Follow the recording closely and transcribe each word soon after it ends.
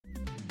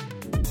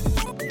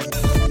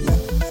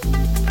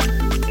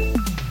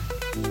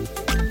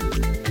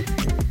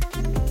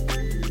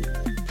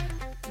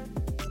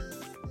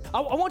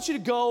I want you to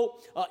go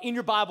in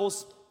your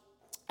Bibles,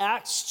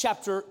 Acts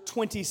chapter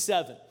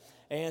 27.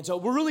 And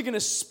we're really going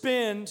to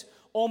spend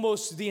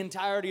almost the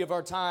entirety of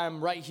our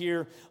time right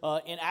here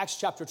in Acts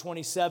chapter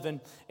 27.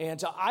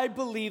 And I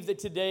believe that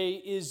today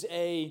it's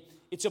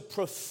a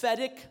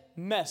prophetic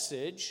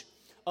message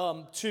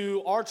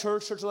to our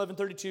church, Church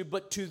 1132,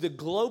 but to the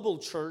global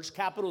church,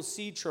 capital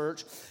C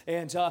church.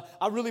 And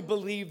I really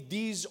believe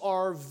these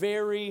are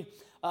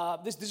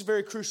this is a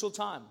very crucial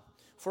time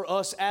for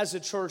us as a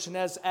church and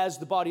as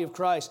the body of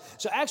Christ.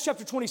 So Acts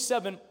chapter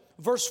 27,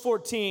 verse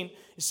 14,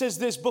 it says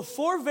this: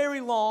 before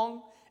very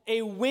long,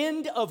 a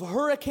wind of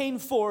hurricane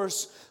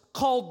force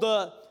called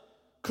the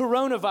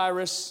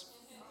coronavirus,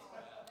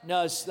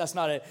 no, that's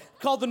not it,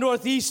 called the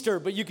northeaster,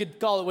 but you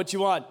could call it what you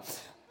want,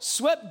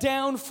 swept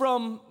down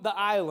from the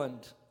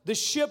island. The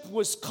ship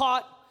was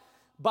caught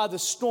by the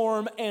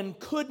storm and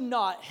could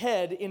not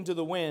head into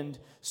the wind,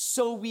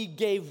 so we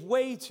gave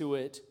way to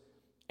it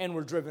and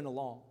were driven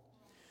along.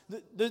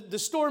 The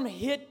storm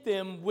hit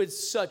them with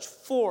such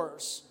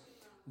force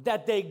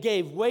that they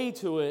gave way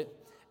to it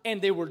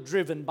and they were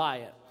driven by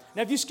it.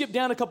 Now, if you skip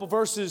down a couple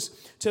verses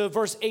to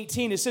verse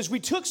 18, it says, we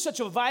took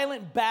such a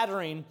violent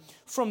battering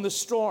from the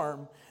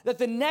storm that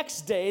the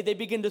next day they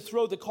began to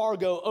throw the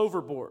cargo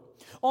overboard.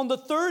 On the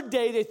third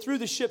day, they threw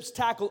the ship's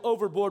tackle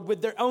overboard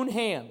with their own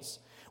hands,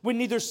 when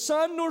neither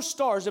sun nor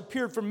stars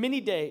appeared for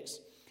many days,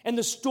 and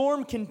the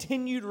storm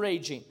continued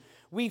raging.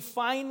 We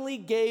finally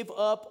gave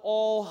up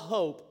all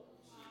hope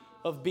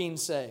of being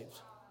saved.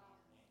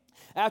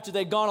 After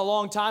they'd gone a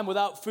long time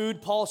without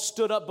food, Paul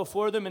stood up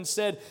before them and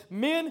said,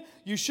 men,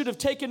 you should have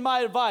taken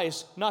my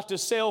advice not to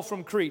sail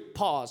from Crete.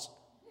 Pause.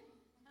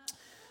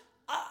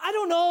 I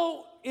don't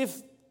know if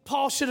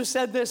Paul should have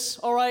said this,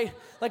 all right?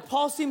 Like,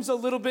 Paul seems a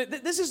little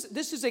bit, this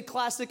is a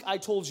classic I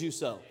told you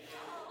so.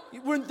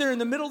 They're in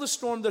the middle of the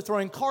storm, they're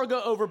throwing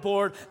cargo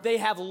overboard, they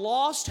have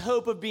lost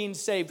hope of being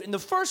saved. And the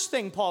first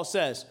thing Paul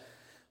says,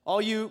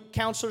 all you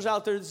counselors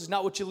out there, this is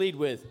not what you lead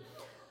with.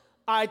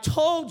 I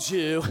told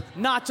you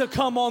not to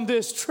come on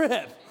this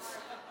trip.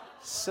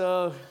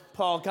 So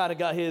Paul kind of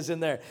got his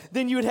in there.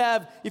 Then you would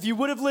have, if you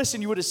would have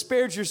listened, you would have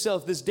spared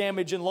yourself this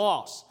damage and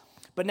loss.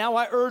 But now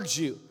I urge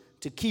you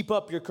to keep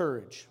up your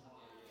courage,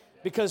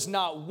 because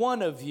not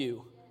one of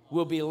you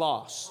will be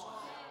lost.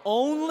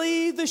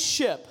 Only the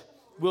ship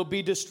will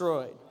be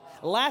destroyed.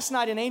 Last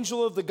night, an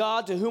angel of the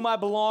God to whom I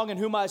belong and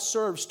whom I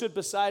serve stood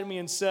beside me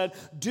and said,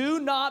 do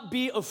not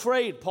be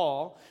afraid,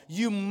 Paul.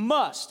 You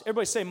must.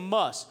 Everybody say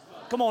must.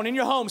 Come on, in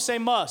your home, say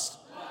must.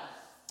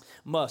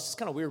 Must. It's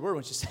kind of a weird word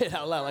when you say it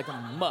out loud, like a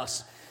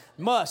must.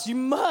 Must. You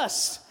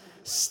must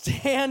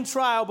stand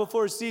trial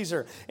before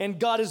Caesar. And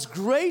God has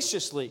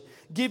graciously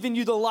given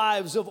you the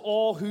lives of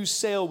all who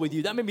sail with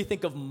you. That made me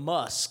think of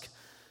Musk.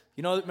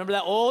 You know, remember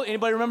that old?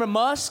 Anybody remember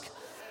Musk?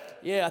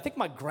 Yeah, I think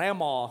my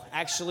grandma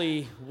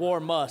actually wore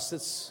Musk.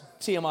 That's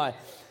TMI.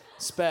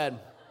 It's bad.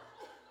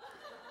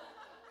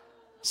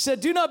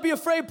 Said, do not be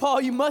afraid, Paul.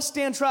 You must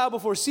stand trial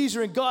before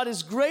Caesar, and God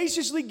has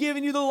graciously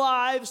given you the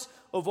lives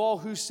of all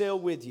who sail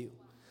with you.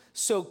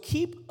 So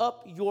keep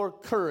up your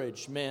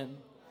courage, men.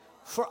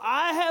 For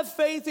I have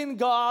faith in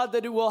God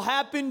that it will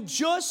happen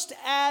just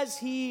as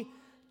he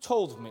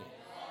told me.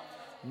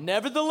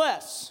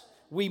 Nevertheless,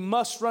 we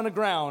must run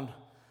aground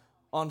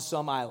on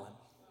some island.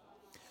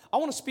 I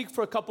want to speak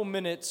for a couple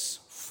minutes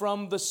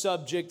from the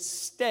subject,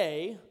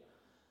 stay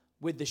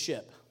with the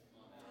ship.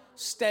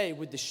 Stay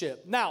with the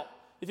ship. Now,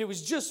 if it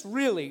was just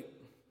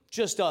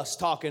us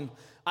talking,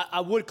 I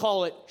would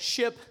call it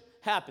ship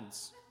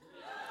happens.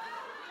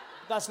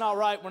 That's not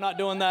right. We're not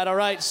doing that, all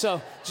right?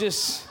 So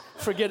just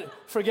forget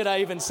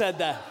I even said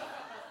that.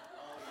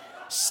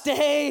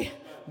 Stay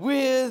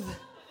with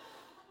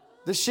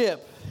the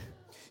ship.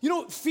 You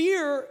know,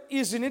 fear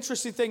is an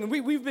interesting thing. And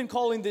we've been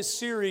calling this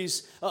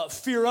series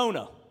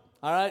Fearona.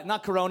 All right,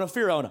 not Corona,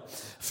 Fearona.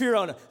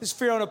 Fearona. This is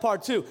Fearona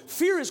part 2.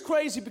 Fear is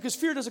crazy because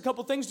fear does a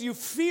couple things to you.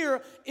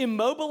 Fear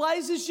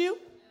immobilizes you.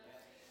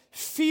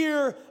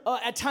 Fear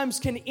at times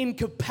can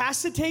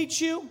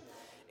incapacitate you.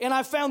 And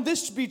I found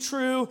this to be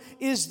true,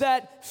 is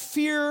that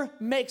fear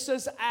makes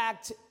us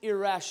act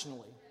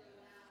irrationally.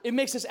 It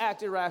makes us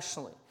act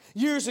irrationally.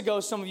 Years ago,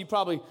 some of you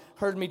probably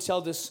heard me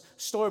tell this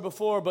story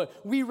before, but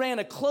we ran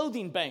a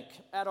clothing bank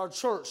at our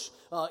church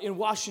in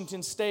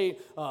Washington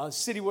State,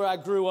 city where I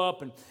grew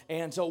up.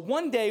 And so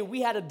one day we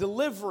had a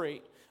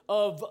delivery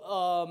of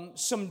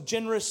some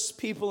generous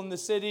people in the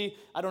city.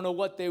 I don't know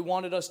what they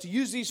wanted us to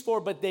use these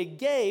for, but they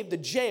gave the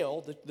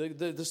jail,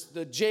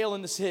 the jail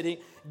in the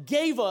city,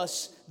 gave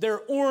us their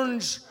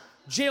orange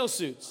jail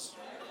suits.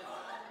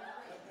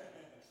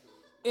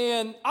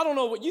 And I don't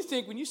know what you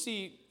think when you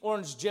see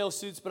orange jail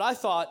suits, but I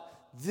thought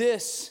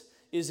this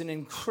is an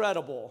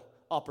incredible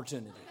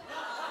opportunity.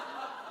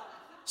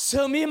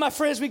 So me and my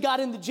friends, we got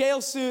in the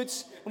jail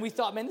suits, and we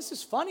thought, man, this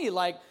is funny.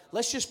 Like,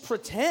 let's just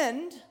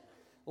pretend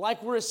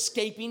like we're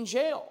escaping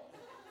jail.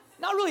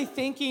 Not really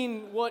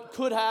thinking what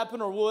could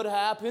happen or would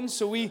happen.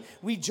 So we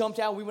jumped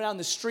out. We went out in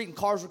the street, and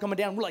cars were coming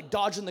down. We're like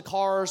dodging the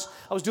cars.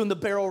 I was doing the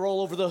barrel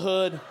roll over the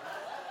hood.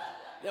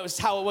 That was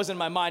how it was in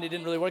my mind. It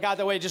didn't really work out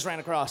that way. It just ran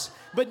across.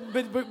 But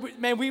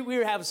man, we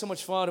were having so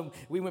much fun. And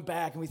we went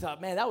back and we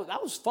thought, man,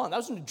 that was fun. That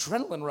was an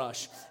adrenaline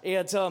rush.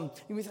 And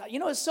we thought,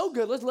 it's so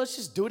good. Let's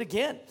just do it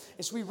again.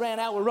 And so we ran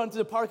out. We run through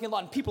the parking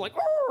lot and people like,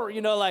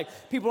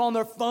 like people on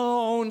their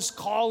phones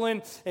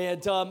calling.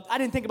 And I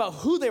didn't think about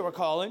who they were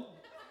calling.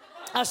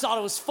 I just thought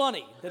it was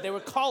funny that they were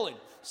calling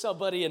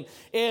somebody.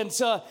 And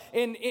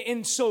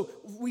so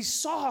we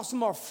saw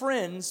some of our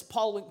friends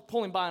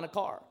pulling by in a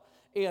car.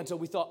 And so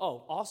we thought,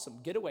 oh,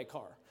 awesome, getaway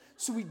car.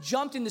 So we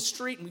jumped in the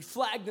street and we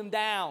flagged them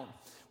down.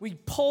 We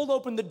pulled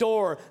open the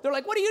door. They're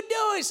like, what are you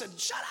doing? I said,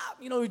 shut up.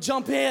 We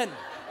jump in.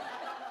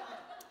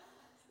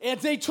 And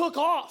they took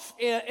off.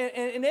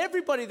 And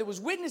everybody that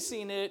was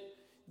witnessing it,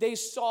 they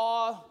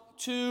saw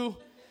two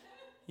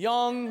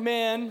young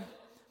men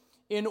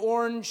in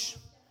orange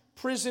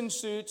prison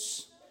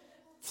suits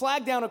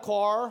flag down a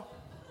car,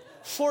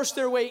 force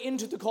their way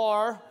into the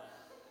car,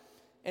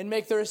 and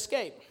make their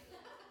escape.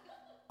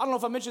 I don't know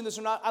if I mentioned this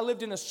or not. I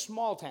lived in a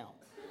small town.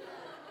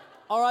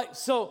 All right,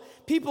 so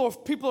people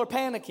are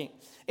panicking.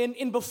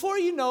 And before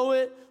you know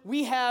it,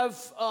 we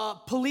have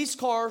police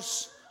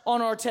cars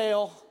on our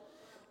tail.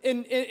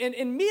 And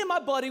me and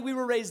my buddy, we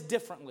were raised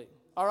differently.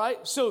 All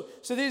right, so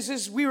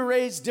we were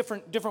raised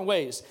different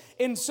ways.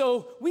 And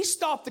so we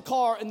stopped the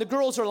car, and the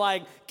girls are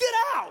like, get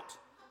out.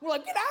 We're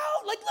like, get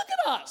out? Like, look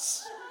at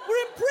us. We're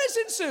in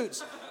prison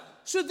suits.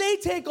 So they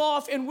take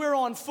off, and we're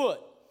on foot.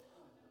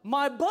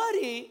 My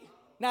buddy...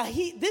 Now,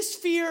 this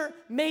fear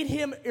made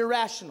him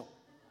irrational.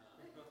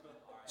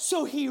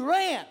 So he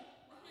ran.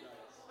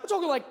 We're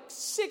talking like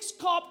 6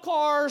 cop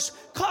cars,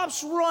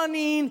 cops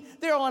running.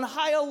 They're on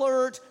high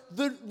alert.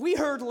 We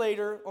heard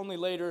only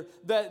later,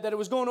 that it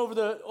was going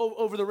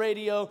over the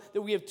radio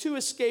that we have 2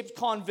 escaped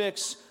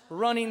convicts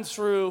running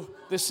through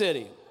the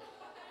city.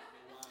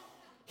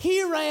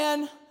 He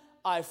ran.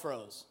 I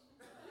froze.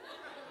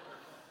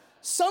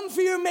 Some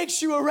fear makes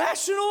you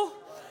irrational,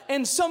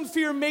 and some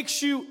fear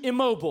makes you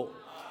immobile.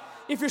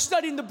 If you're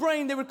studying the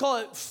brain, they would call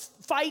it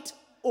fight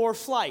or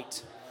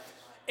flight.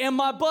 And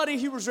my buddy,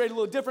 he was raised a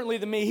little differently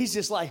than me. He's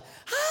just like,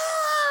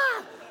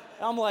 ah!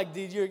 I'm like,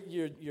 dude,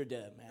 you're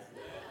dead, man.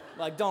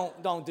 Like,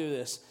 don't do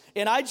this.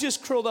 And I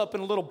just curled up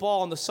in a little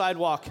ball on the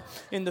sidewalk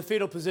in the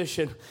fetal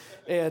position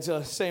and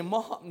saying,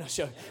 Mom, no,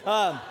 sure.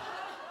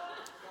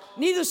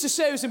 Needless to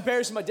say, it was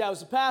embarrassing. My dad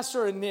was a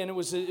pastor, and then it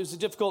was a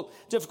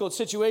difficult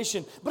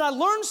situation. But I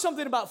learned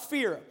something about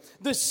fear.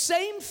 The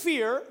same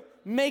fear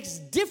makes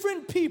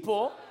different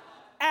people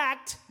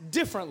act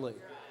differently.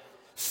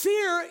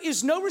 Fear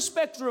is no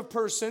respecter of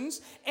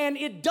persons, and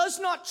it does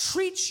not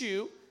treat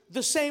you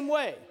the same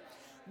way.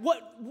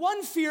 What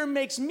one fear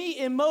makes me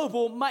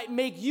immobile might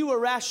make you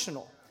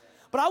irrational.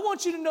 But I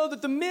want you to know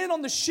that the men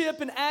on the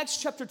ship in Acts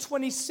chapter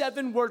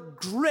 27 were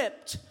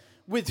gripped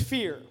with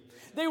fear.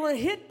 They were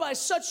hit by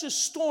such a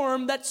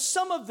storm that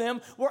some of them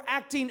were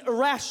acting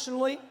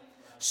irrationally,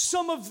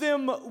 some of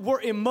them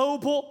were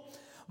immobile,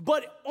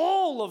 but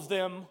all of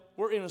them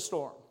were in a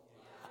storm.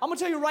 I'm going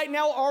to tell you right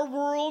now, our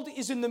world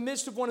is in the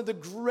midst of one of the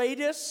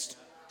greatest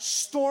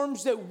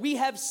storms that we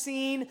have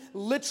seen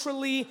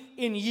literally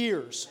in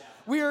years.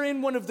 We are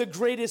in one of the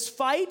greatest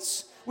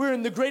fights. We're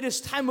in the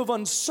greatest time of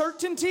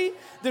uncertainty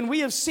than we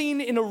have seen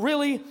in a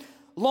really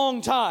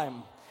long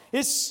time.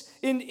 It's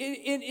in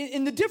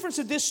the difference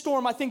of this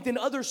storm, I think, than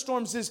other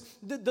storms is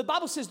the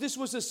Bible says this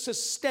was a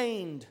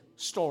sustained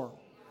storm.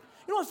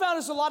 You know what I found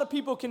is a lot of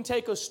people can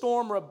take a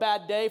storm or a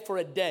bad day for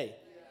a day.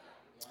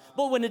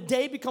 But when a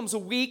day becomes a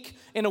week,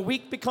 and a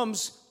week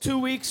becomes 2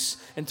 weeks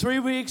and 3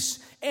 weeks,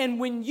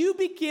 and when you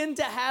begin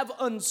to have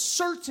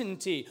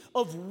uncertainty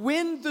of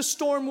when the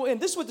storm will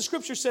end, this is what the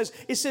scripture says.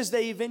 It says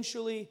they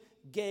eventually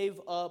gave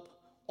up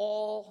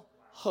all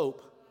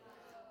hope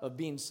of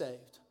being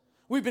saved.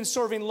 We've been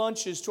serving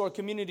lunches to our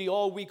community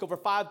all week, over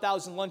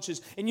 5,000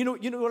 lunches. And you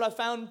know what I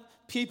found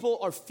people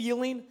are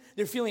feeling?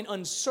 They're feeling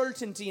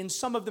uncertainty, and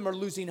some of them are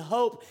losing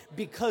hope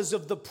because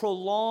of the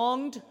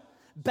prolonged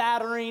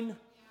battering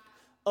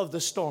of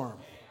the storm.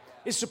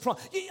 It's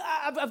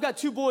I've got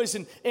 2 boys,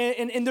 and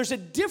there's a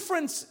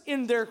difference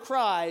in their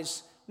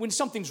cries when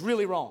something's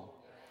really wrong.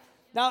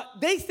 Now,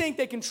 they think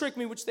they can trick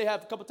me, which they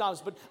have a couple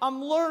times, but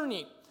I'm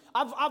learning.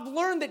 I've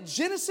learned that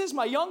Genesis,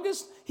 my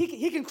youngest,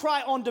 he can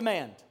cry on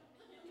demand.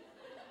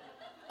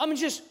 I mean,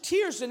 just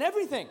tears and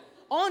everything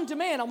on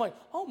demand. I'm like,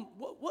 oh,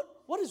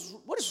 what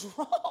is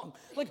wrong?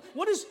 Like,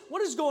 what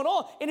is going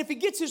on? And if he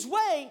gets his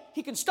way,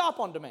 he can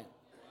stop on demand.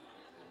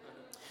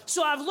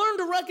 So I've learned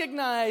to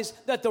recognize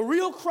that the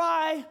real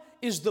cry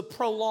is the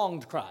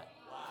prolonged cry.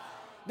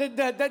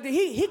 That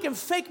he can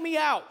fake me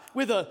out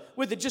with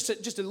just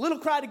a little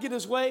cry to get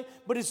his way,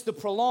 but it's the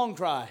prolonged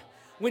cry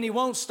when he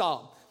won't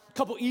stop. A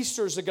couple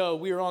Easters ago,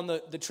 we were on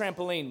the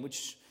trampoline,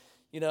 which,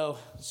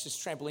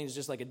 trampoline is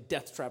just like a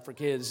death trap for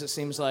kids, it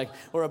seems like,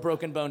 or a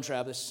broken bone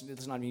trap. Let's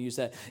not even use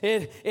that.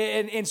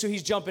 And so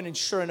he's jumping, and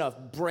sure enough,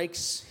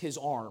 breaks his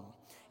arm.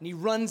 And he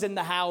runs in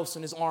the house,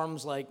 and his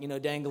arm's like,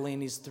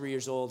 dangling. He's 3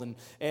 years old. And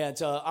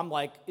I'm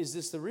like, is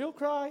this the real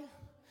cry?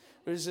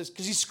 Or is this,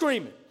 because he's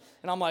screaming.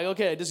 And I'm like,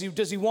 okay, does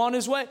he want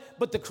his way?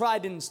 But the cry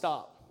didn't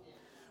stop.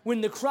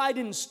 When the cry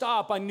didn't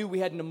stop, I knew we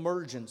had an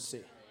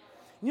emergency.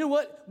 You know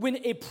what? When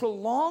a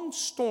prolonged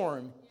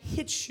storm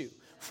hits you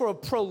for a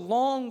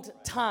prolonged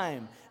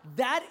time,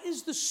 that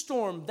is the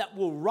storm that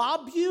will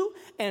rob you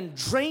and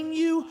drain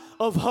you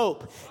of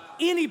hope.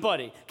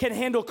 Anybody can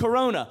handle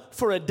corona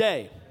for a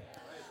day.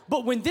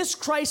 But when this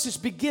crisis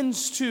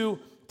begins to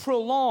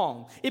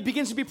prolong, it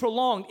begins to be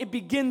prolonged, it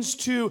begins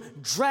to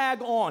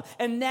drag on.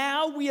 And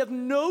now we have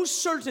no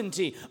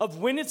certainty of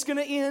when it's going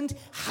to end,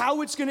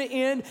 how it's going to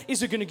end.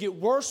 Is it going to get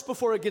worse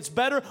before it gets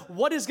better?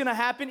 What is going to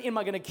happen? Am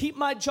I going to keep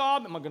my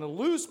job? Am I going to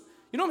lose?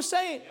 You know what I'm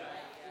saying?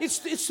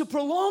 It's the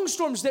prolonged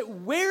storms that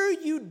wear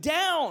you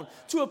down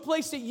to a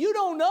place that you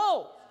don't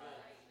know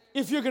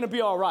if you're going to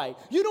be all right.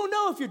 You don't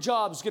know if your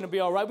job's going to be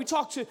all right. We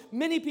talked to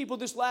many people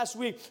this last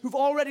week who've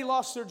already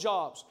lost their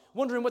jobs,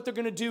 wondering what they're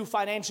going to do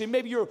financially.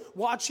 Maybe you're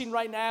watching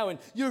right now and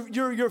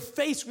you're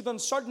faced with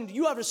uncertainty.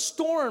 You have a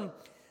storm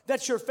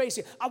that you're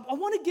facing. I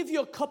want to give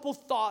you a couple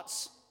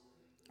thoughts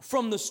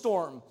from the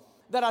storm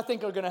that I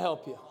think are going to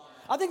help you.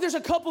 I think there's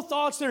a couple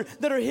thoughts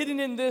that are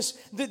hidden in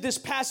this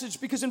passage,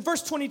 because in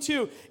verse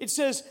 22, it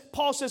says,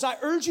 Paul says, I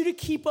urge you to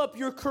keep up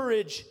your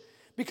courage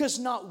because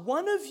not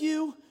one of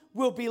you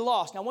will be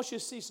lost. Now, I want you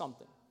to see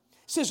something.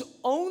 It says,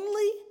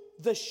 only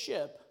the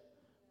ship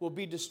will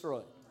be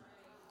destroyed.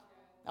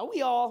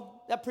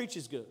 Now, that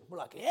preaches good. We're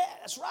like, yeah,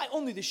 that's right,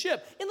 only the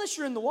ship. Unless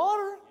you're in the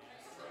water.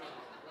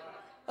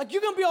 Like,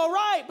 you're going to be all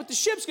right, but the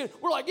ship's good.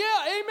 We're like,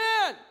 yeah,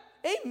 amen.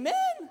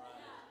 Amen.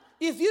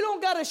 If you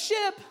don't got a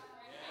ship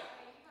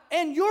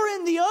and you're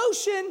in the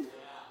ocean,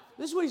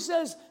 this is what he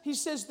says. He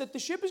says that the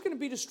ship is going to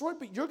be destroyed,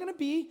 but you're going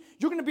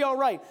to be all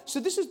right. So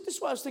this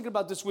is what I was thinking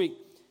about this week.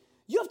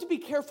 You have to be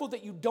careful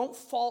that you don't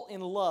fall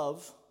in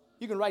love.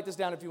 You can write this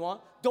down if you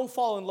want. Don't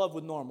fall in love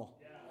with normal.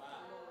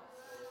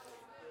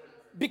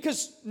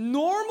 Because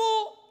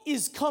normal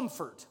is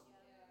comfort.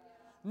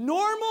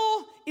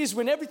 Normal is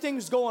when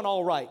everything's going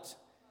all right.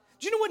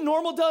 Do you know what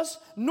normal does?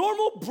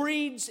 Normal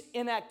breeds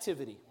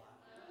inactivity.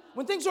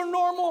 When things are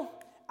normal,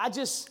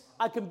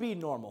 I can be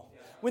normal.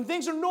 When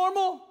things are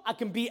normal, I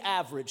can be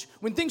average.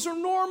 When things are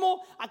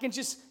normal, I can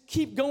just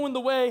keep going the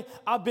way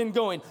I've been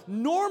going.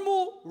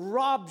 Normal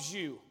robs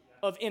you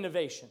of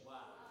innovation.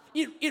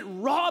 It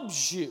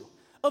robs you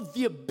of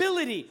the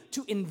ability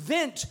to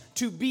invent,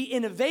 to be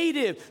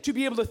innovative, to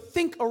be able to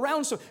think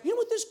around. So, you know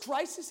what this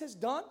crisis has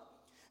done?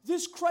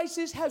 This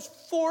crisis has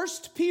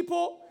forced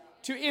people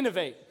to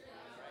innovate.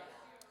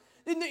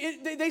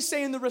 They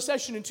say in the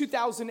recession in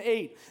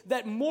 2008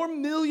 that more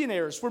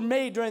millionaires were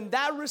made during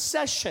that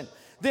recession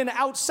than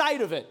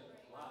outside of it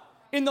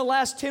in the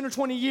last 10 or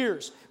 20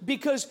 years,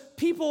 because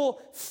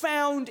people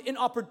found an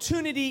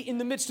opportunity in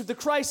the midst of the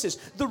crisis.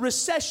 The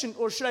recession,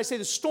 or should I say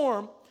the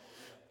storm,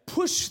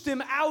 pushed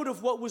them out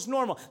of what was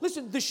normal.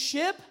 Listen, the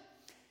ship,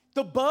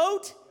 the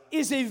boat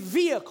is a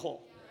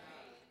vehicle.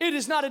 It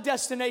is not a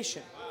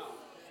destination.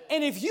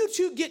 And if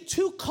you get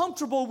too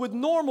comfortable with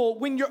normal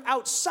when you're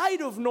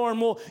outside of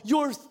normal,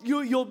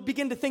 you'll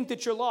begin to think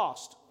that you're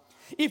lost.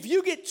 If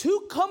you get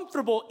too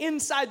comfortable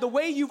inside the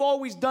way you've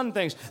always done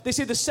things, they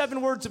say the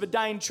 7 words of a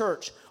dying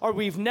church are,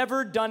 we've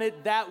never done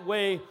it that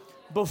way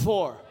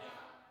before.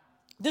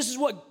 This is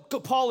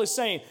what Paul is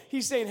saying.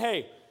 He's saying,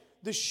 hey,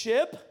 the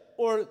ship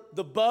or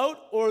the boat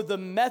or the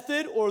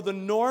method or the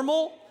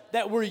normal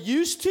that we're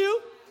used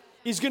to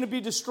is going to be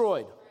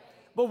destroyed,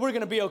 but we're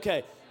going to be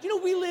okay. You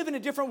know, we live in a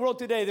different world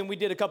today than we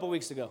did a couple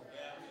weeks ago.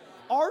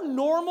 Our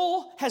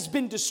normal has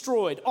been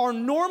destroyed. Our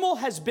normal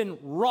has been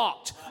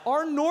rocked.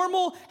 Our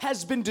normal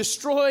has been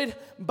destroyed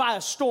by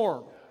a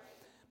storm.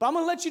 But I'm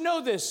going to let you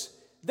know this,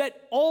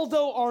 that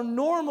although our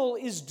normal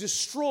is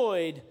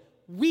destroyed,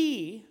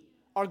 we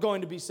are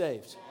going to be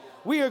saved.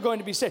 We are going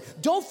to be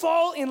saved. Don't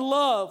fall in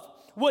love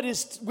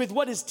with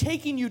what is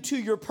taking you to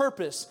your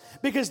purpose,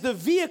 because the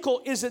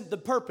vehicle isn't the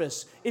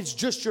purpose. It's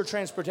just your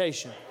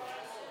transportation.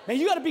 Now,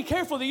 you got to be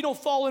careful that you don't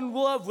fall in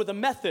love with a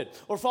method,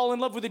 or fall in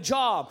love with a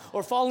job,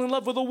 or fall in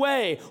love with a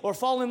way, or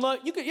fall in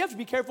love. You have to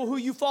be careful who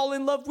you fall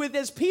in love with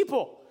as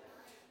people,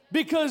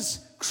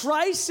 because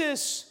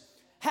crisis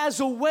has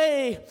a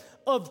way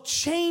of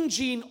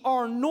changing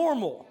our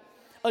normal,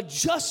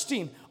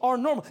 adjusting our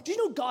normal. Do you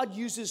know God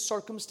uses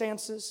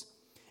circumstances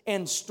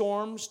and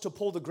storms to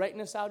pull the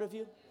greatness out of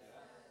you?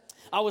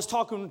 I was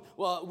talking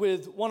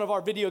with one of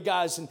our video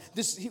guys, and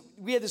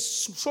we had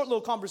this short little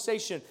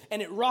conversation,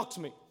 and it rocked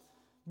me.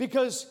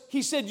 Because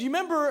he said, you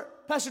remember,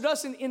 Pastor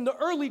Dustin, in the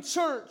early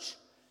church,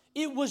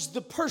 it was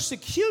the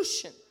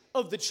persecution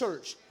of the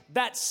church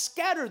that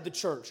scattered the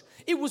church.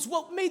 It was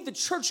what made the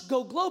church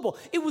go global.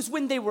 It was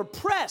when they were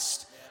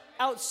pressed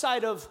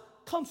outside of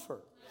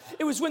comfort.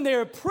 It was when they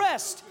were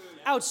pressed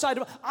outside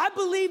of... I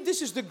believe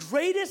this is the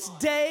greatest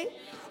day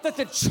that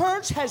the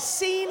church has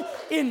seen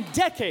in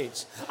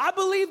decades. I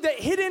believe that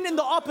hidden in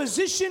the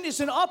opposition is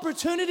an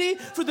opportunity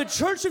for the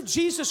Church of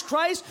Jesus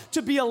Christ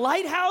to be a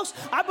lighthouse.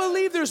 I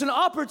believe there's an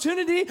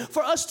opportunity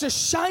for us to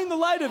shine the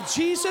light of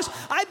Jesus.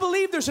 I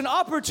believe there's an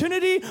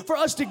opportunity for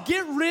us to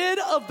get rid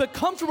of the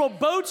comfortable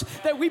boats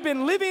that we've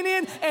been living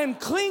in and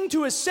cling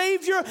to a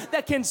Savior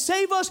that can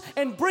save us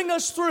and bring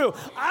us through.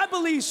 I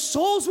believe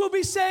souls will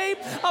be saved.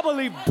 I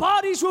believe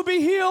bodies will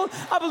be healed.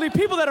 I believe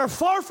people that are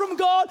far from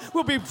God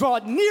will be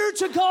brought near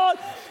to God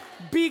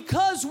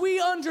because we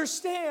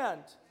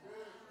understand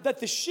that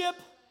the ship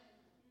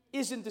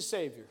isn't the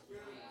Savior.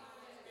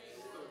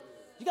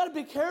 You got to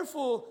be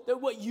careful that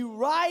what you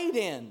ride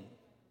in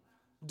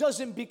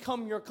doesn't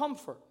become your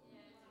comfort.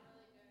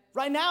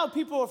 Right now,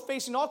 people are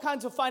facing all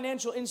kinds of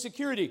financial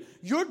insecurity.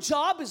 Your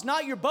job is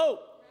not your boat.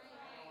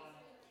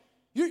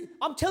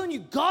 I'm telling you,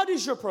 God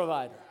is your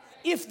provider.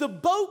 If the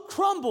boat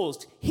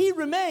crumbles, He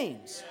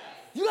remains.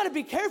 You got to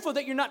be careful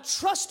that you're not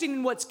trusting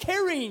in what's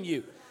carrying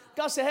you.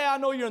 God said, hey, I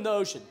know you're in the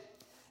ocean.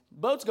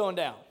 Boat's going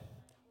down,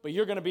 but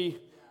you're going to be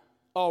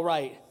all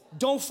right.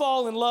 Don't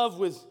fall in love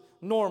with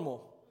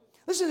normal.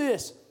 Listen to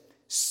this.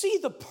 See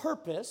the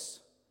purpose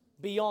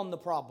beyond the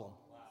problem.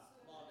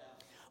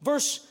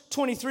 Verse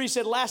 23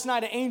 said, last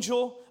night an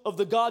angel of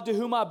the God to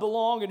whom I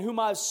belong and whom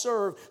I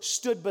serve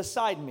stood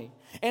beside me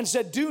and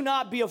said, do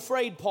not be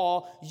afraid,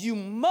 Paul. You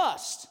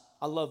must,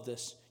 I love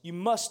this, you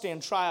must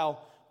stand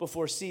trial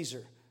before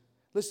Caesar.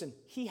 Listen,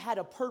 he had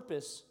a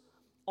purpose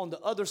on the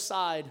other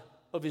side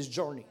of his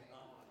journey.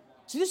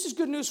 See, this is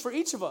good news for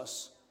each of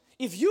us.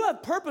 If you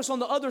have purpose on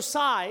the other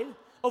side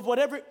of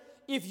whatever,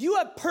 if you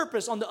have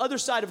purpose on the other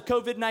side of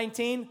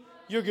COVID-19,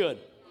 you're good.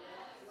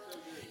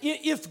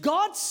 If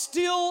God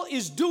still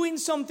is doing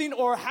something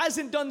or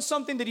hasn't done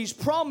something that He's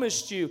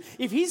promised you,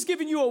 if He's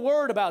given you a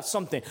word about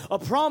something, a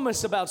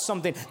promise about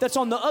something that's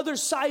on the other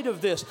side of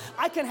this,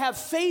 I can have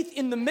faith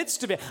in the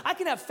midst of it. I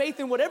can have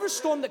faith in whatever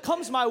storm that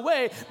comes my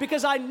way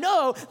because I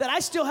know that I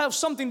still have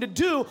something to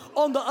do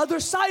on the other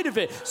side of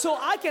it. So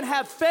I can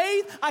have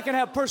faith, I can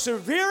have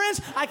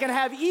perseverance, I can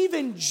have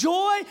even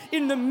joy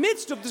in the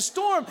midst of the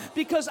storm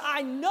because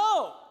I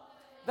know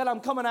that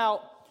I'm coming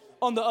out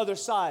on the other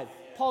side.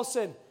 Paul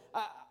said,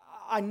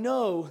 I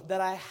know that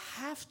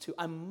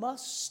I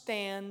must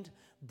stand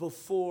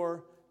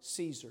before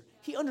Caesar.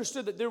 He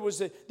understood that there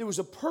was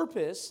a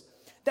purpose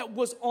that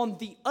was on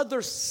the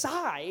other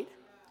side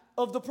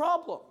of the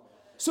problem.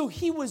 So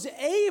he was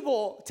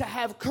able to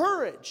have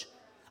courage.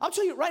 I'll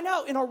tell you right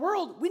now, in our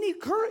world, we need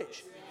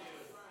courage.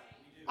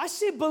 I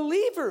see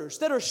believers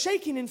that are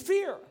shaking in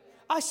fear.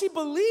 I see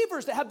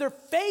believers that have their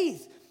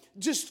faith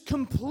just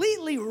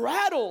completely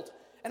rattled.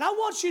 And I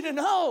want you to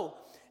know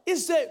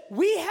is that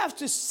we have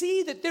to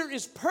see that there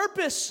is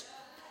purpose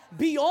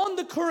beyond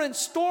the current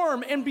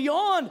storm and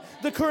beyond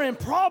the current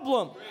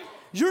problem.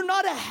 You're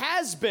not a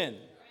has-been.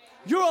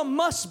 You're a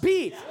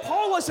must-be.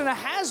 Paul wasn't a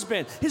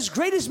has-been. His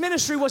greatest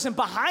ministry wasn't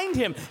behind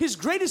him. His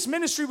greatest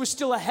ministry was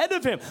still ahead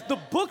of him. The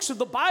books of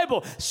the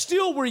Bible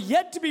still were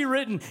yet to be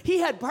written. He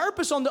had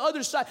purpose on the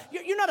other side.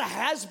 You're not a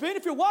has-been.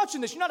 If you're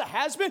watching this, you're not a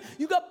has-been.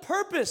 You got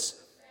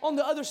purpose on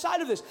the other side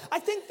of this. I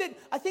think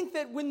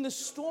that when the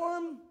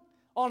storm...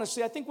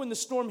 Honestly, I think when the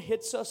storm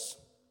hits us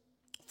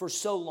for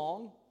so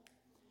long,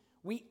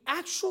 we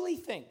actually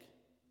think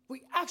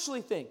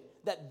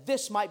that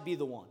this might be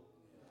the one.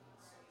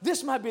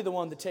 This might be the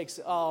one that takes,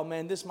 oh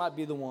man, this might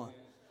be the one.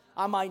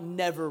 I might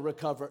never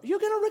recover. You're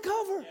going to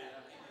recover.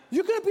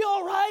 You're going to be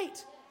all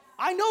right.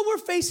 I know we're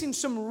facing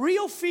some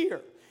real fear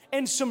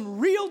and some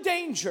real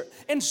danger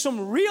and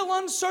some real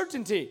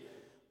uncertainty,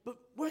 but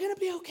we're going to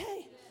be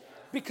okay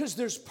because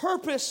there's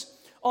purpose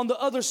on the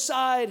other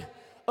side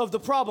of the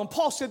problem.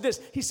 Paul said this.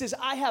 He says,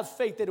 I have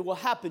faith that it will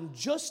happen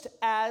just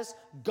as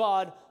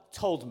God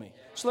told me.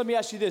 So let me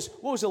ask you this.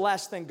 What was the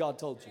last thing God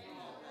told you?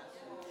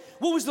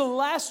 What was the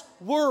last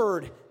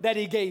word that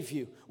He gave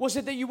you? Was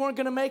it that you weren't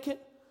going to make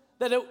it?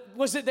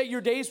 Was it that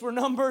your days were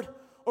numbered?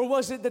 Or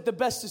was it that the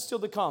best is still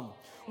to come?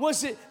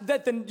 Was it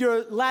that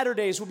your latter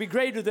days will be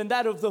greater than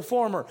that of the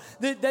former?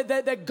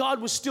 That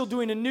God was still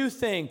doing a new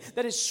thing,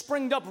 that is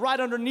springed up right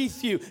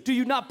underneath you? Do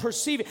you not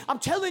perceive it? I'm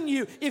telling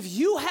you, if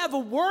you have a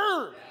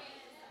word,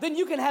 then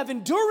you can have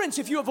endurance.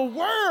 If you have a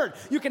word,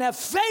 you can have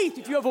faith.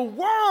 If you have a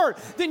word,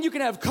 then you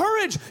can have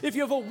courage. If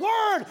you have a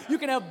word, you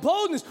can have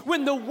boldness.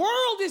 When the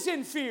world is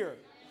in fear,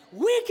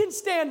 we can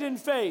stand in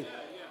faith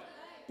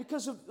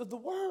because of the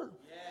word.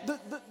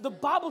 The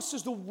Bible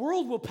says the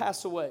world will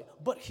pass away,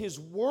 but His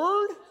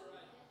word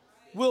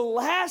will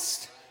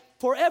last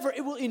forever.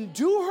 It will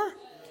endure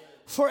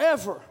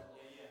forever.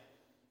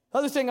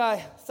 Other thing I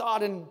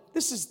thought, and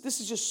this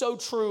is just so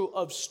true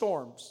of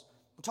storms.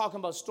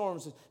 Talking about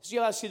storms, so you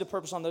got to see the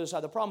purpose on the other side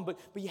of the problem,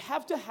 but you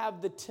have to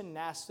have the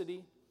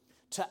tenacity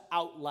to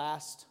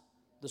outlast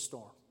the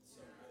storm.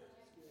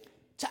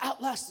 To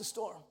outlast the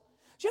storm.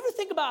 Do you ever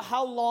think about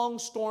how long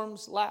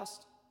storms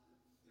last?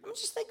 I mean,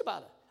 just think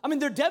about it. I mean,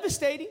 they're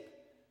devastating.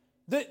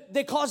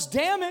 They cause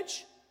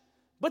damage,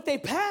 but they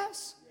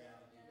pass.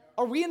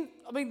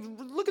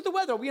 Look at the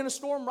weather. Are we in a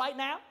storm right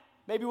now?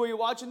 Maybe where you're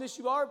watching this,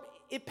 you are.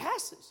 It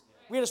passes.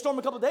 We had a storm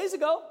a couple days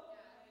ago.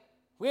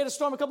 We had a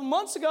storm a couple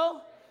months ago.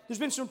 There's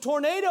been some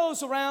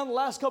tornadoes around the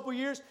last couple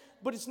years,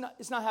 but it's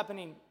not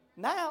happening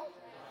now.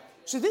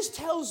 So this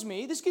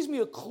gives me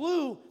a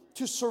clue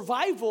to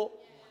survival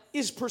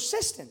is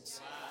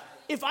persistence.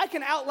 If I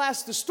can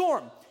outlast the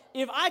storm,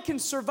 if I can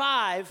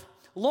survive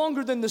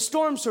longer than the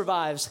storm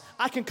survives,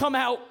 I can come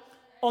out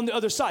on the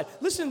other side.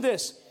 Listen to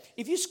this.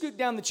 If you scoot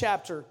down the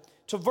chapter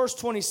to verse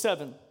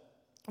 27,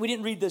 we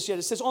didn't read this yet.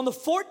 It says, on the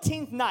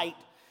 14th night,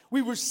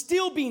 we were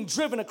still being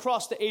driven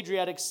across the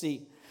Adriatic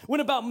Sea.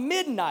 When about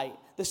midnight,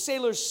 the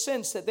sailors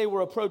sensed that they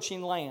were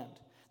approaching land.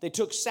 They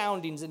took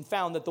soundings and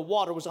found that the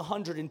water was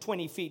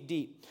 120 feet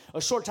deep. A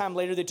short time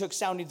later, they took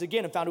soundings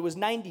again and found it was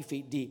 90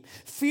 feet deep.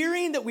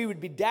 Fearing that we would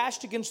be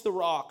dashed against the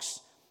rocks,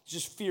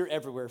 just fear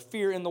everywhere.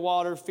 Fear in the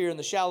water, fear in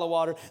the shallow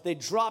water. They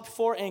dropped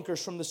 4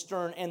 anchors from the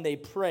stern and they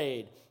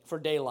prayed for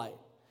daylight.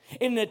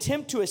 In an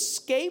attempt to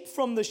escape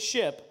from the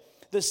ship,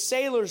 the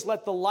sailors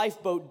let the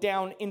lifeboat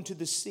down into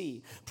the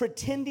sea,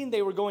 pretending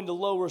they were going to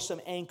lower some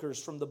anchors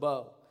from the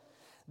bow.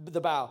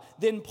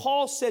 Then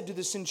Paul said to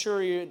the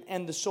centurion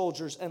and the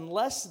soldiers,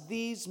 unless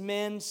these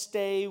men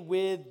stay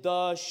with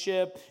the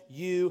ship,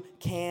 you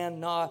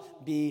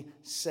cannot be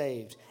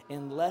saved.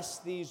 Unless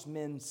these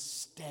men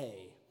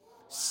stay.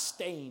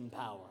 Staying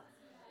power.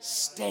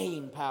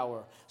 Staying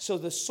power. So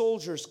the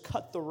soldiers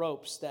cut the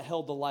ropes that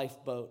held the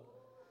lifeboat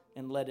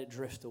and let it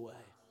drift away.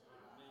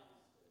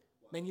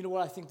 Man, you know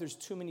what? I think there's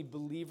too many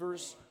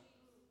believers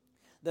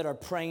that are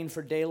praying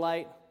for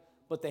daylight,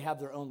 but they have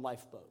their own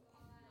lifeboat.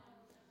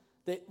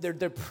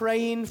 They're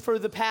praying for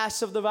the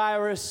pass of the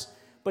virus,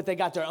 but they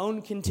got their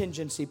own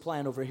contingency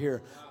plan over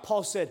here.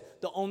 Paul said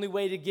the only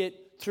way to get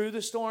through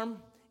the storm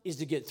is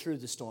to get through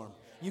the storm.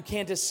 You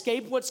can't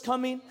escape what's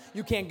coming.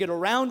 You can't get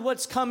around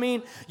what's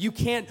coming. You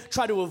can't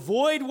try to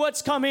avoid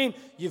what's coming.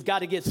 You've got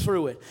to get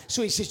through it.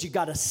 So he says you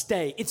got to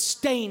stay. It's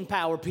staying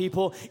power,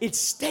 people. It's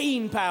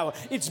staying power.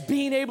 It's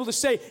being able to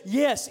say,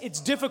 yes, it's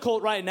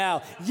difficult right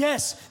now.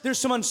 Yes, there's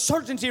some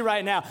uncertainty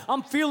right now.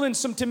 I'm feeling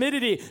some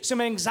timidity,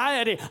 some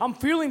anxiety. I'm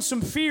feeling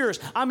some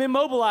fears. I'm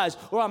immobilized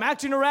or I'm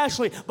acting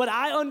irrationally. But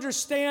I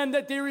understand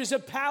that there is a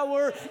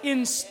power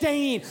in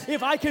staying.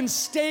 If I can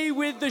stay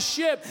with the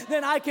ship,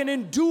 then I can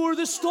endure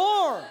the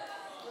storm.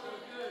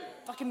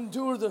 If I can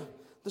endure the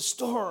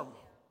storm.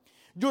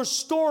 Your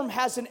storm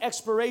has an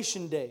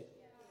expiration date,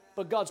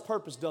 but God's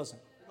purpose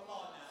doesn't.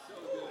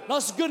 Now,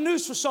 this is good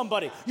news for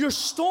somebody. Your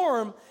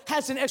storm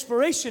has an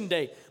expiration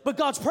date, but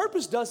God's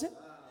purpose doesn't.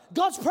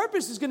 God's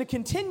purpose is going to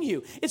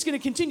continue. It's going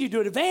to continue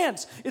to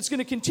advance. It's going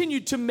to continue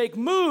to make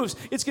moves.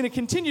 It's going to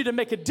continue to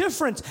make a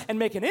difference and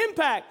make an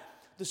impact.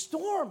 This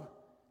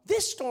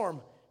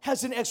storm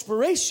has an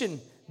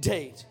expiration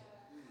date.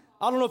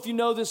 I don't know if you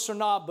know this or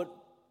not, but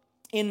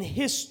in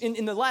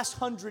the last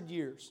 100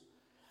 years,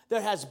 there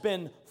has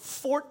been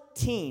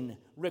 14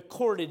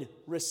 recorded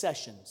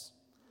recessions.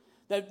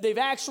 That they've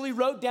actually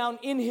wrote down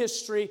in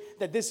history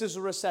that this is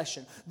a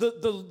recession.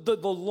 The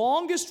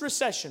longest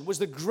recession was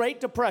the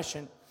Great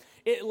Depression.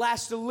 It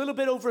lasted a little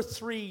bit over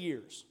 3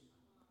 years.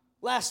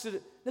 Now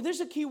there's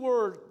a key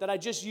word that I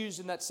just used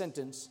in that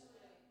sentence.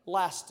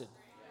 Lasted.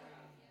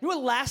 You know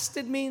what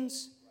lasted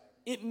means?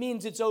 It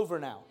means it's over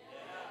now.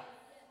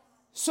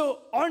 So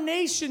our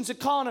nation's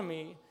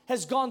economy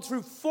has gone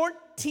through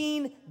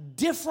 14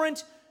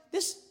 different,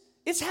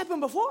 it's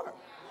happened before.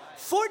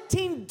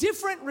 14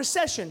 different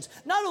recessions.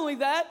 Not only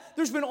that,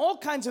 there's been all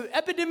kinds of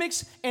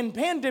epidemics and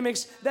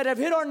pandemics that have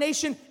hit our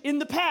nation in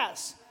the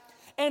past.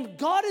 And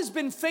God has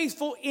been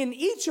faithful in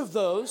each of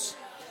those.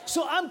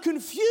 So I'm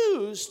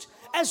confused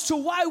as to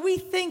why we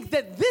think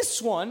that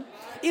this one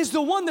is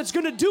the one that's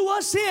going to do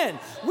us in.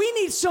 We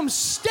need some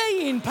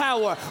staying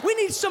power. We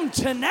need some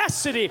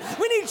tenacity.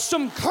 We need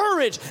some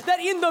courage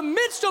that in the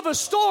midst of a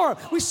storm,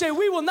 we say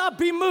we will not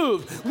be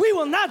moved. We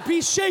will not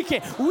be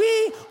shaken.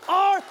 We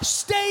are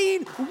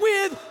staying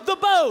with the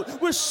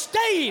boat. We're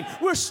staying.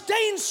 We're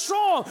staying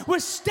strong. We're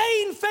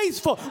staying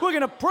faithful. We're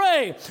going to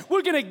pray.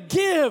 We're going to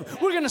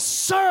give. We're going to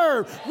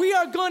serve. We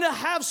are going to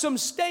have some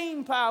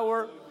staying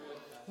power.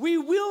 We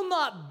will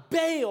not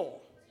bail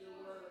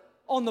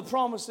on the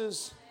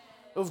promises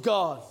of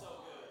God.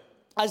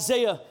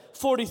 Isaiah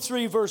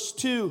 43 verse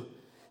 2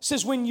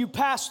 says, when you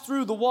pass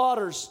through the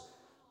waters,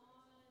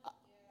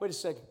 wait a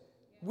second,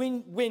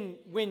 when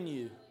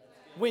you,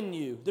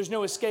 there's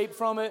no escape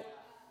from it.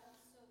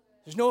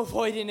 There's no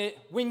avoiding it.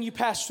 When you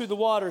pass through the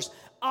waters,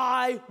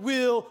 I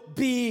will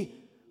be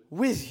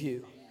with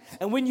you.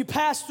 And when you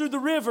pass through the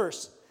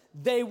rivers,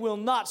 they will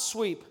not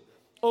sweep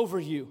over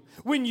you.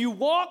 When you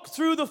walk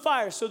through the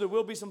fire, so there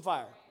will be some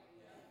fire,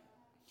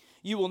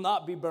 you will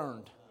not be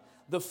burned.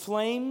 The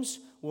flames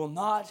will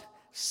not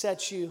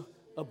set you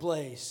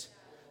ablaze.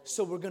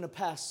 So we're going to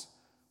pass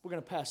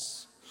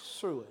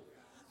through it.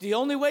 The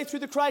only way through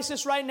the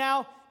crisis right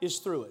now is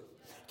through it.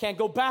 Can't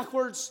go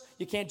backwards.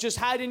 You can't just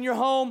hide in your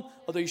home,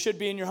 although you should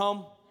be in your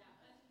home.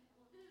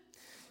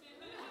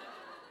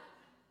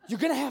 You're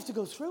going to have to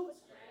go through it.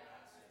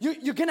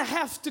 You're going to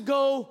have to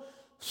go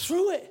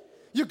through it.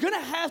 You're going to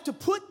have to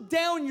put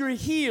down your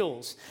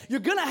heels. You're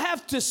going to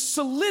have to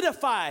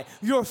solidify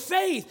your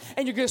faith,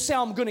 and you're going to say,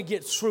 I'm going to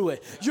get through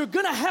it. You're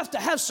going to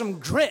have some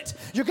grit.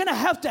 You're going to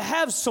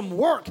have some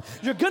work.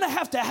 You're going to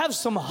have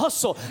some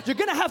hustle. You're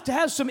going to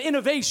have some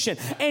innovation,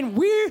 and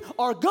we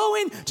are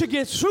going to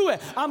get through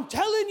it. I'm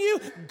telling you,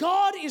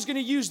 God is going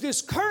to use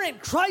this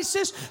current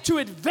crisis to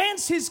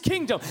advance His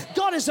kingdom.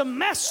 God is a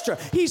master.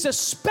 He's a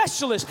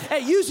specialist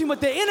at using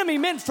what the enemy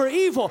meant for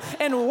evil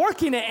and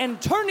working it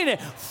and turning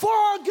it for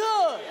our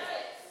good.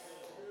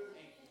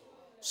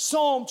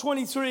 Psalm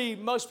 23,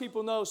 most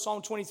people know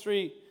Psalm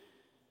 23,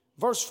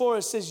 verse 4,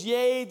 it says,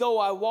 yea, though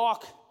I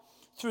walk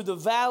through the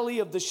valley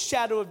of the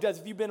shadow of death.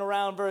 If you've been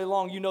around very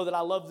long, you know that I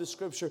love this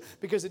scripture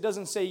because it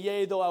doesn't say,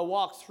 yea, though I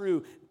walk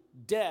through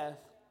death.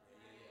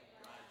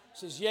 It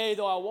says, yea,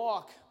 though I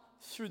walk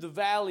through the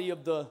valley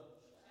of the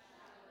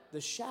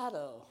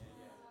shadow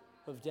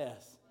of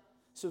death.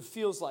 So it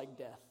feels like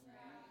death.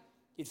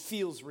 It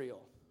feels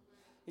real.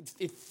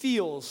 It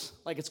feels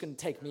like it's going to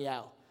take me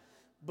out,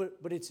 but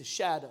it's a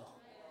shadow.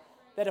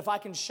 That if I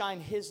can shine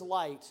His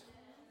light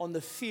on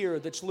the fear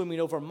that's looming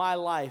over my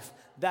life,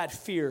 that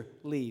fear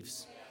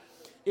leaves.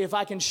 If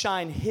I can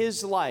shine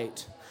His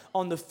light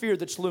on the fear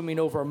that's looming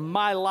over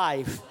my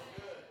life,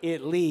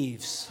 it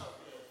leaves.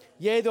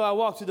 Yea, though I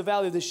walk through the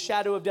valley of the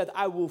shadow of death,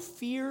 I will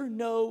fear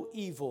no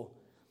evil,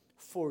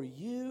 for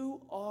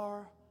you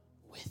are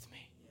with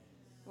me.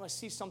 I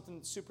see something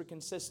that's super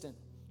consistent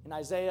in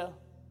Isaiah.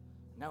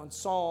 Now in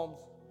Psalms,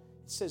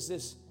 it says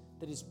this,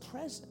 that His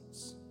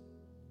presence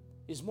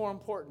is more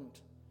important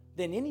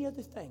than any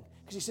other thing.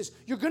 Because He says,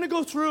 you're going to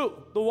go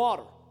through the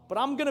water, but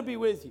I'm going to be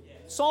with you.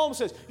 Psalm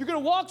says, you're going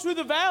to walk through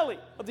the valley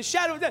of the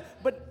shadow of death,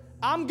 but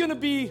I'm going to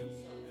be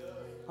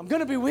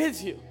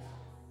with you.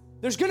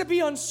 There's going to be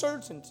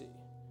uncertainty.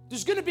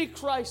 There's going to be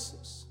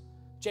crisis.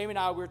 Jamie and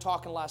I, we were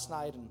talking last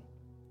night, and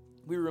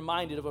we were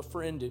reminded of a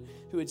friend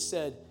who had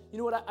said, you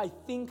know what, I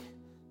think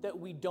that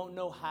we don't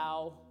know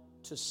how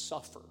to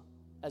suffer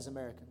as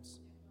Americans.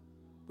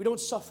 We don't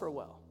suffer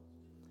well.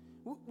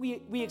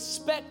 We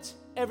expect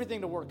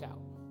everything to work out.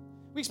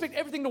 We expect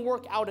everything to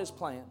work out as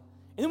planned.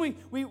 And then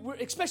we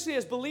especially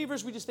as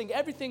believers, we just think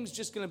everything's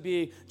just going to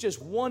be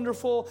just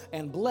wonderful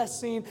and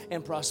blessing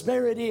and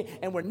prosperity,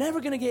 and we're never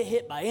going to get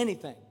hit by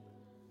anything.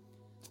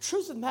 The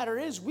truth of the matter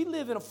is, we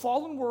live in a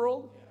fallen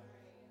world.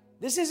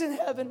 This isn't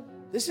heaven.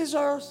 This is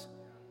earth.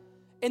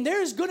 And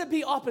there is going to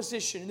be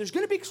opposition, and there's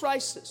going to be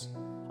crisis.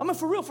 I mean,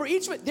 for real, for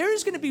each of it, there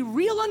is going to be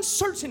real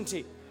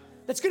uncertainty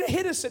that's going to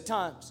hit us at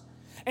times.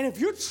 And if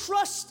you're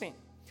trusting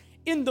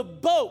in the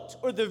boat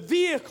or the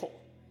vehicle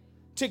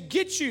to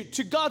get you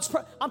to God's,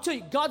 I'm telling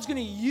you, God's going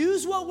to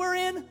use what we're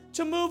in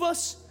to move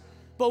us,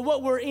 but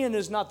what we're in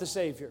is not the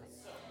Savior.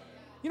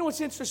 You know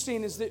what's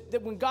interesting is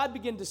that when God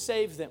began to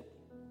save them,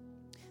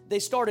 they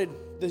started,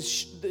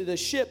 the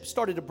ship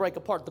started to break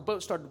apart, the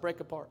boat started to break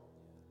apart.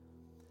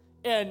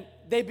 And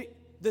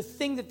the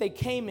thing that they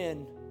came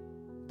in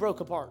broke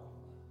apart.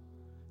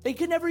 They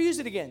could never use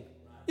it again.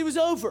 It was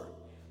over.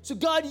 So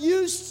God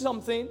used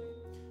something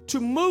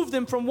to move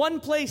them from one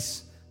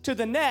place to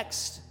the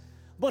next,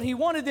 but He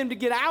wanted them to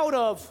get out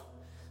of.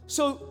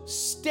 So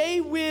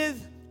stay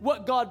with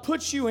what God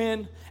puts you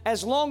in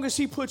as long as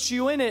He puts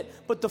you in it.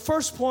 But the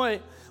first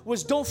point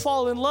was don't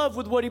fall in love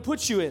with what He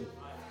puts you in.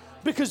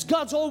 Because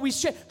God's always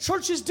changed.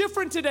 Church is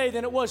different today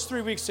than it was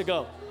 3 weeks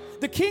ago.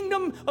 The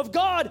kingdom of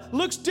God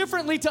looks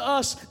differently to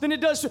us than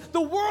it does.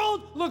 The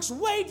world looks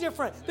way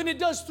different than it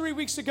does 3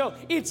 weeks ago.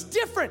 It's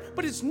different,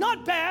 but it's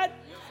not bad,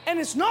 and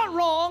it's not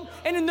wrong.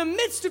 And in the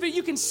midst of it,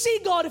 you can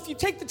see God if you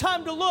take the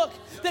time to look,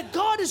 that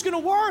God is going to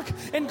work,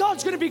 and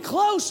God's going to be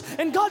close,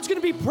 and God's going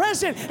to be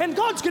present, and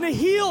God's going to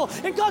heal,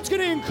 and God's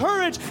going to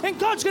encourage, and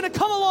God's going to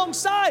come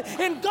alongside,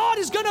 and God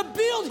is going to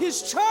build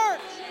His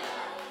church.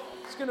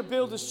 He's going to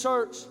build His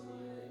church.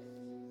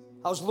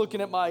 I was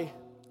looking at my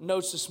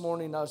notes this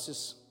morning, I was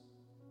just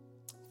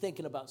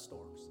thinking about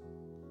storms.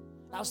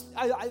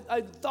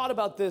 I thought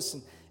about this,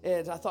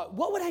 and I thought,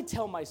 what would I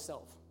tell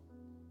myself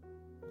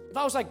if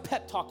I was like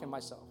pep talking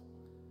myself?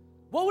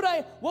 What would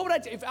I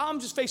if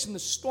I'm just facing the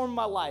storm of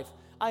my life?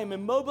 I am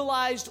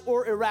immobilized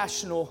or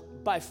irrational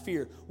by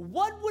fear.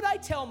 What would I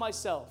tell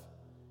myself?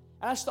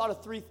 And I just thought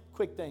of 3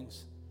 quick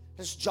things.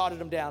 I just jotted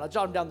them down. I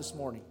jotted them down this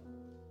morning.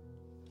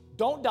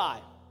 Don't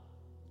die.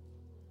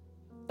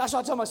 That's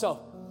what I tell myself.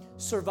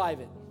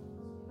 Survive it.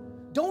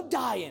 Don't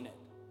die in it.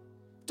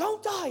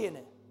 Don't die in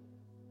it.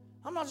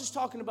 I'm not just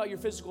talking about your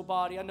physical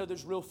body. I know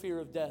there's real fear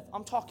of death.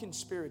 I'm talking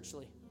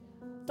spiritually.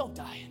 Don't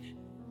die in it.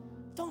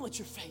 Don't let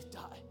your faith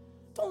die.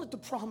 Don't let the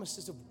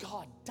promises of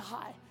God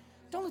die.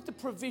 Don't let the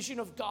provision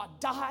of God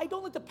die.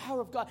 Don't let the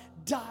power of God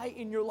die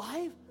in your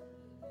life.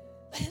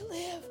 Let it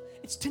live.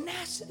 It's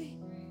tenacity.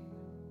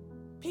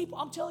 People,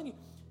 I'm telling you,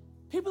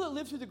 people that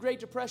lived through the Great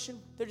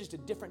Depression, they're just a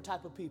different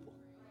type of people.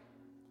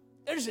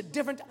 They're just a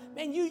different,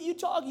 man,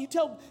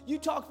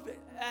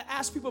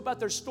 ask people about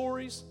their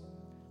stories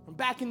from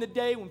back in the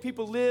day when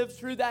people lived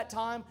through that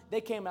time.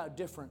 They came out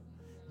different.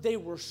 They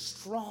were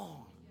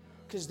strong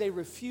because they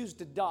refused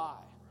to die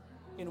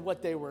in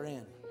what they were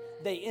in.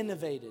 They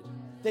innovated.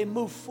 They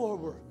move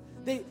forward.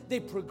 They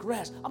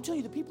progress. I'm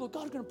telling you, the people of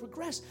God are going to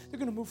progress. They're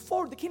going to move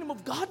forward. The kingdom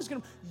of God is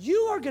going to, you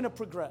are going to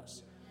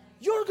progress.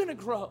 You're going to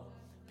grow.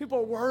 People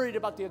are worried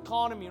about the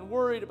economy and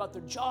worried about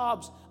their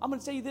jobs. I'm going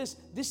to tell you this.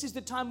 This is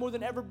the time more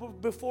than ever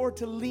before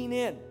to lean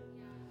in.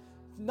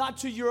 Not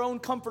to your own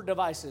comfort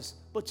devices,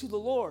 but to the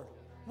Lord.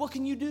 What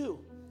can you do?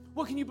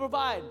 What can you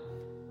provide?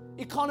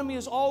 Economy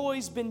has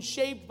always been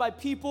shaped by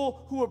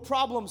people who are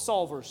problem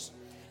solvers.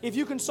 If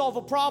you can solve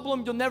a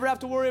problem, you'll never have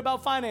to worry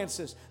about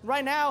finances.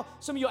 Right now,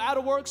 some of you are out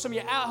of work, some of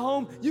you are at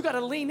home. You got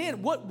to lean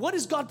in. What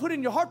does God put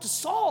in your heart to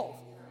solve?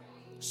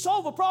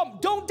 Solve a problem.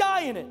 Don't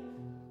die in it.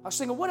 I was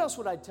thinking, what else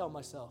would I tell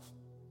myself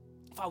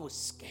if I was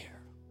scared?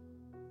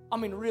 I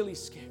mean, really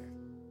scared.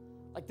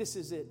 Like, this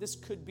is it. This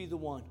could be the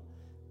one.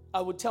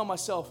 I would tell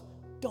myself,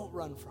 don't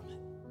run from it.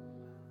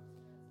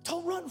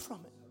 Don't run from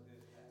it.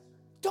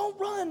 Don't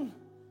run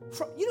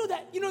from, you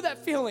know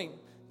that feeling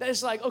that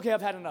it's like, okay,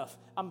 I've had enough.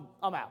 I'm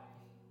out.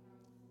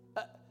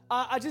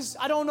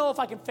 I don't know if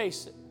I can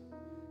face it.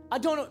 I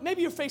don't know.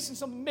 Maybe you're facing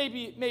something.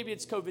 Maybe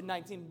it's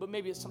COVID-19, but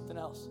maybe it's something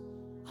else.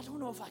 I don't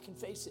know if I can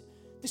face it.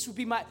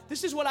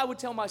 This is what I would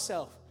tell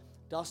myself.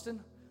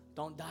 Dustin,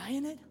 don't die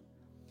in it.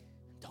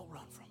 Don't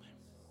run from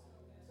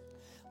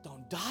it.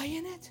 Don't die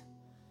in it.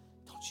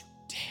 Don't you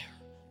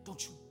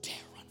dare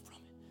run from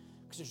it.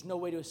 Because there's no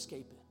way to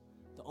escape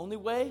it. The only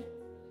way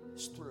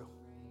is through.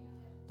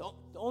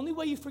 The only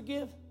way you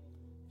forgive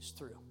is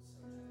through.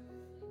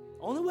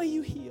 The only way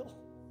you heal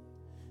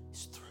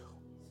is through.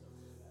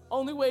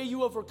 Only way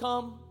you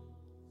overcome,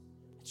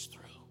 it's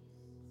through.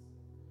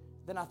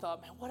 Then I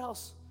thought, man, what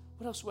else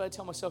would I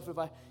tell myself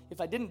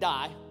if I didn't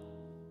die,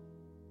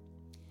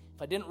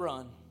 if I didn't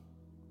run?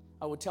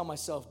 I would tell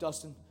myself,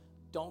 Dustin,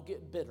 don't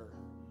get bitter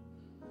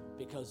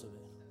because of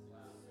it.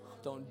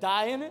 Don't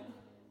die in it.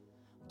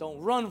 Don't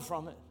run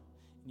from it.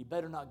 And you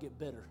better not get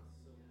bitter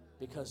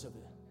because of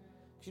it.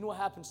 Because you know what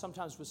happens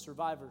sometimes with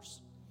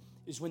survivors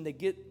is when they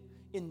get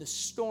in the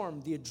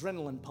storm, the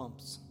adrenaline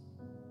pumps.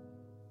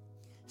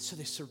 So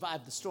they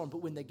survive the storm.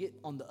 But when they get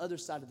on the other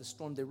side of the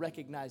storm, they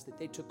recognize that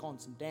they took on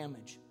some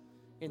damage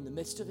in the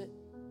midst of it.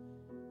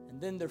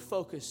 And then their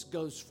focus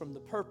goes from the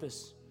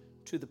purpose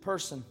to the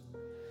person.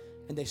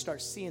 And they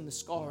start seeing the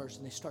scars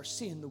and they start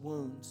seeing the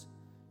wounds.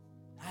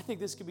 I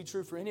think this could be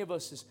true for any of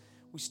us. Is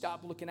we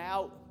stop looking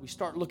out, we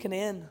start looking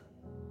in.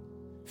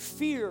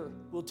 Fear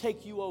will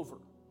take you over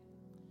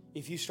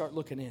if you start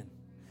looking in.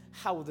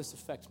 How will this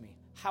affect me?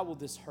 How will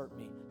this hurt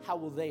me? How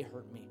will they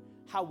hurt me?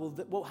 How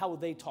will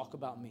they talk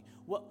about me?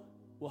 What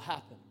will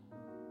happen?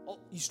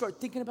 You start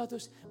thinking about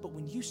this, but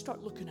when you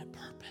start looking at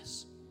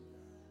purpose,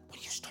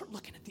 when you start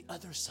looking at the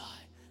other side,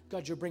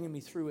 God, you're bringing me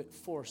through it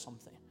for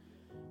something.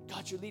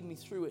 God, you're leading me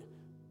through it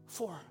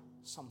for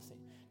something.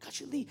 God,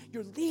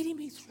 you're leading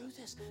me through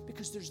this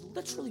because there's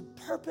literally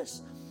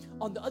purpose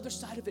on the other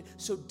side of it.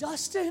 So,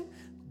 Dustin,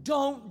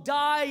 don't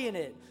die in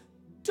it.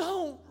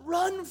 Don't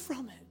run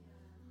from it.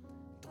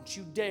 Don't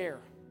you dare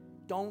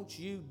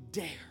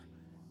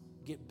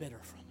get bitter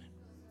from it.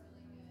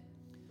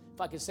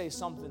 If I could say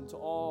something to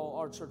all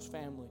our church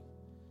family,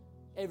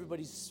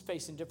 everybody's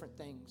facing different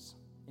things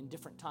in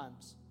different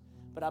times.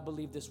 But I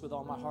believe this with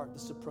all my heart.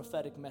 This is a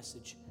prophetic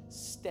message.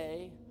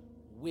 Stay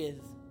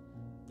with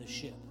the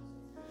ship.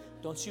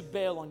 Don't you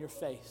bail on your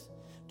faith.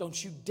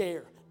 Don't you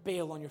dare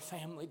bail on your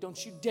family.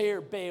 Don't you dare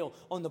bail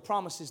on the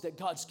promises that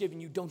God's given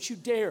you. Don't you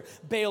dare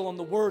bail on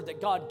the word that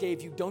God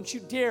gave you. Don't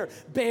you dare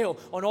bail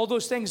on all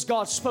those things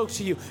God spoke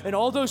to you and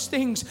all those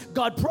things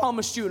God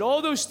promised you and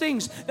all those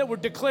things that were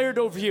declared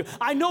over you.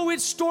 I know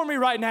it's stormy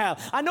right now.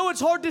 I know it's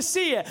hard to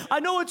see it.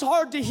 I know it's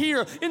hard to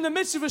hear. In the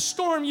midst of a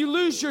storm, you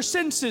lose your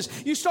senses.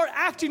 You start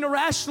acting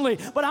irrationally.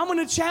 But I'm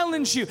going to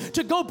challenge you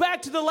to go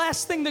back to the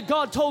last thing that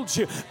God told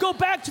you. Go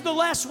back to the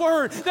last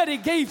word that He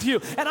gave you.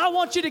 And I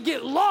want you to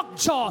get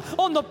lockjaw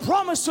on the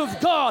promise of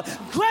God.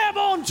 Grab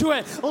onto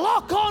it,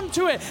 lock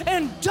onto it,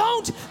 and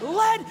don't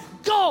let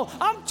go.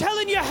 I'm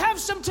telling you, have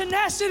some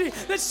tenacity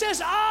that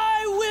says,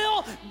 I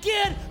will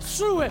get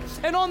through it.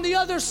 And on the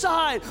other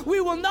side,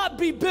 we will not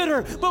be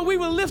bitter, but we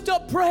will lift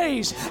up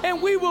praise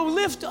and we will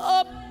lift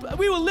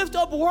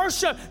up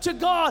worship to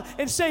God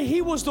and say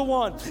He was the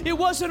one. It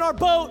wasn't our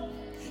boat.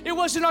 It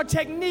wasn't our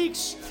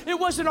techniques. It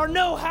wasn't our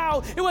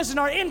know-how. It wasn't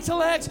our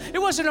intellect. It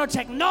wasn't our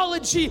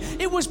technology.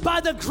 It was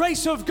by the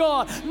grace of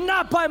God,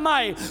 not by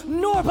might,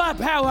 nor by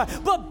power,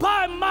 but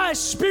by my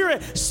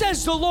Spirit,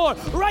 says the Lord.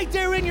 Right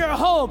there in your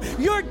home,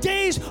 your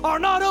days are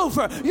not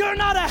over. You're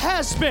not a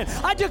has-been.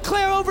 I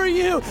declare over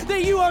you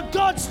that you are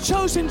God's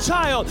chosen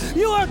child.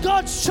 You are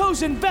God's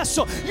chosen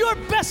vessel. Your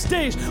best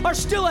days are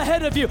still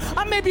ahead of you.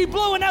 I may be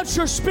blowing out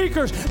your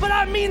speakers, but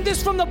I mean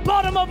this from the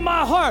bottom of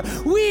my heart.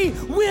 We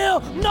will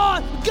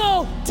not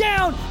go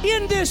down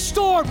in this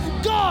storm.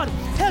 God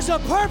has a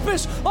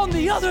purpose on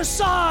the other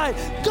side.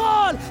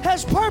 God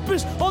has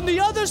purpose on the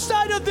other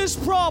side of this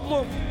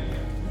problem.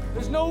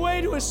 There's no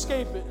way to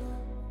escape it.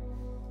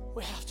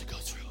 We have to go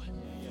through it.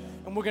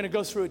 And we're going to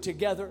go through it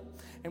together.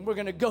 and we're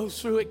going to go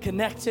through it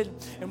connected,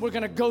 and we're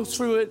going to go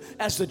through it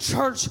as the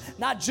church,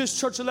 not just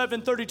Church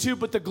 1132,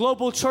 but the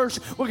global church.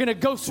 We're going to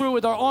go through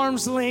with our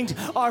arms linked,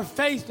 our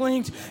faith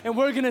linked, and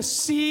we're going to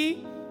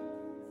see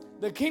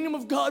the kingdom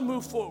of God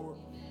move forward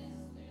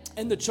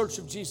and the church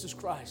of Jesus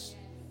Christ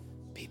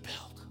be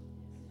built.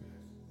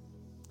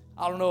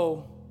 I don't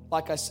know,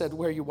 like I said,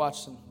 where you're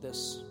watching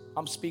this.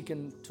 I'm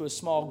speaking to a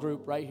small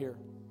group right here,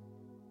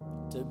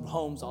 to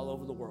homes all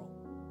over the world.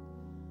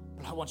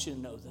 But I want you to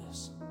know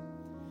this.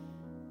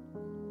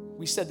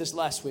 We said this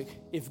last week.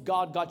 If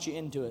God got you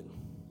into it,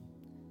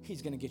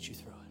 He's going to get you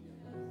through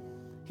it.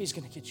 He's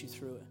going to get you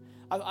through it.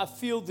 I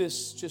feel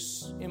this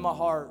just in my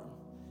heart.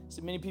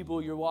 So many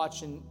people you're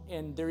watching,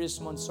 and there is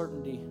some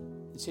uncertainty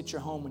that's hit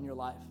your home in your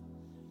life.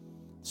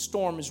 The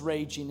storm is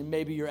raging, and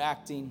maybe you're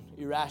acting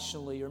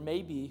irrationally, or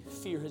maybe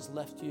fear has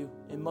left you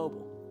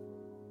immobile.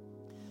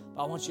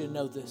 But I want you to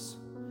know this,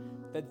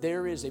 that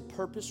there is a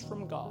purpose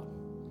from God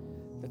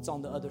that's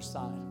on the other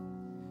side.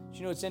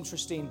 You know, it's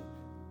interesting.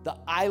 The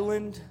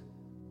island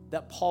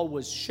that Paul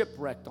was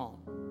shipwrecked on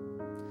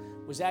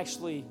was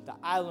actually the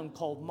island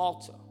called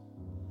Malta.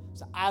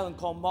 It's an island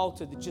called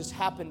Malta that just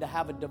happened to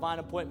have a divine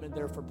appointment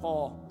there for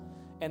Paul,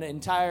 and an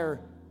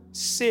entire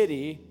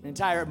city, an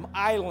entire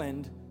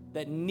island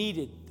that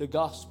needed the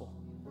gospel.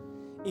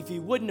 If he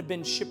wouldn't have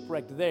been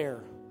shipwrecked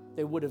there,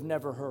 they would have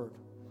never heard.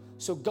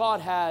 So God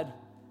had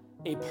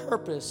a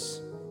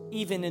purpose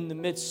even in the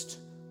midst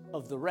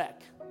of the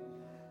wreck.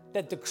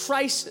 That the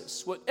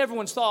crisis, what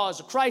everyone saw as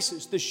a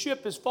crisis, the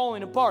ship is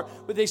falling apart,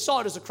 but they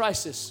saw it as a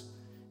crisis.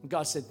 And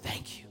God said,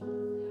 thank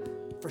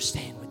you for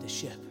staying with the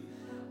ship.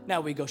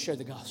 Now we go share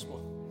the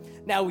gospel.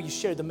 Now will you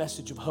share the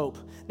message of hope?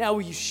 Now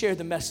will you share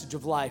the message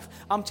of life?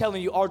 I'm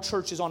telling you, our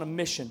church is on a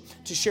mission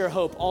to share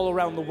hope all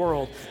around the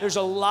world. There's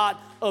a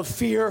lot of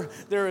fear.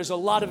 There is a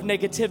lot of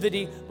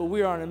negativity, but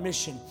we are on a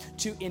mission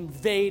to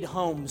invade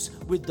homes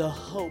with the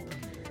hope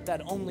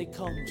that only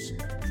comes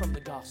from the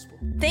gospel.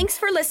 Thanks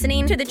for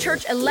listening to the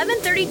Church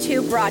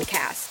 1132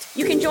 broadcast.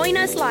 You can join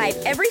us live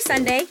every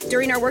Sunday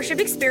during our worship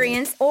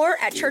experience or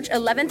at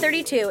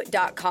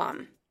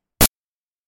church1132.com.